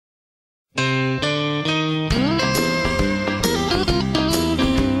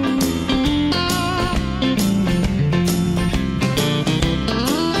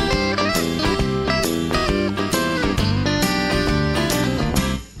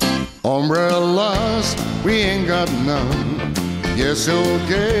Umbrellas, we ain't got none. Yes, you'll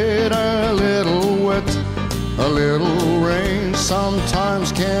get a little wet. A little rain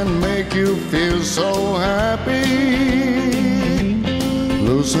sometimes can make you feel so happy.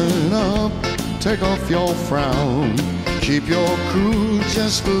 Loosen up, take off your frown. Keep your cool,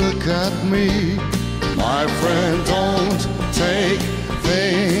 just look at me. My friend, don't take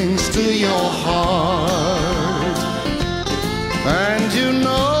things to your heart. And you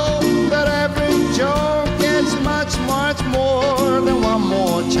know that every joke gets much, much more than one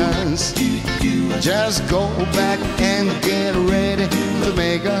more chance. Just go back and get ready to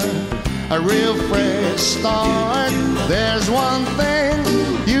make a real fresh start. There's one thing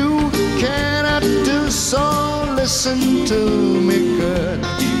you cannot do, so listen to me good.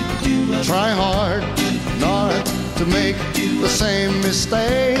 Try hard not to make the same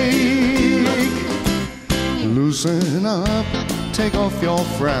mistake. Loosen up, take off your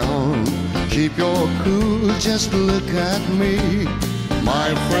frown. Keep your cool, just look at me.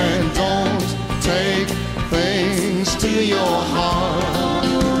 My friend, don't take things to your heart.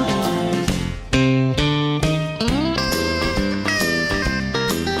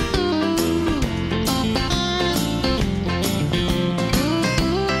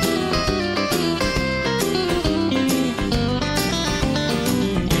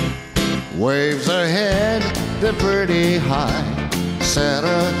 Waves ahead, they're pretty high. Set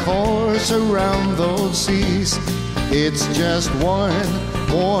a course around those seas. It's just one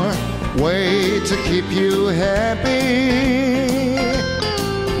more way to keep you happy.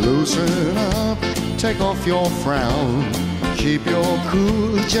 Loosen up, take off your frown. Keep your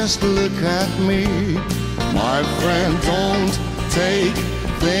cool, just look at me. My friend, don't take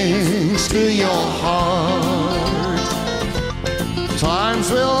things to your heart. Times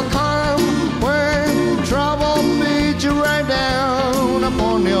will come when trouble beats you right down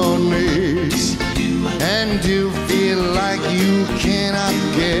upon your knees, and you feel like you cannot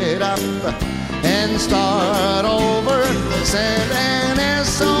get up and start over. Send an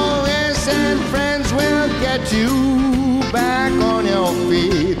SOS and friends will get you back on your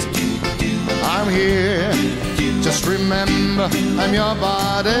feet. I'm here, just remember I'm your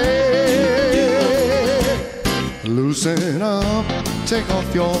body. Loosen up, take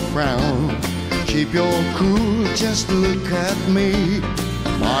off your frown. Keep your cool, just look at me.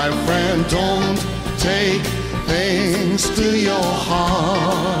 My friend, don't take things to your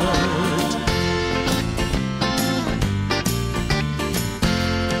heart.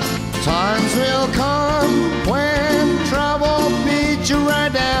 Times will come when trouble beats you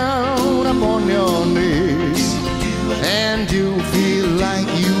right down upon your knees, and you feel like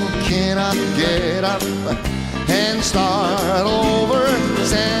you cannot get up and start over.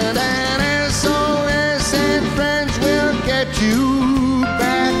 Send an SOS and friends will get you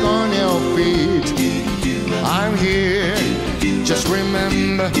back on your feet. I'm here, just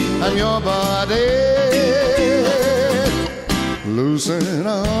remember I'm your body. Loosen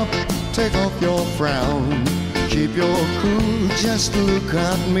up, take off your frown. Keep your cool, just look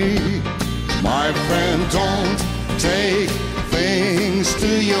at me. My friend, don't take things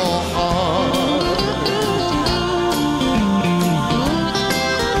to your heart.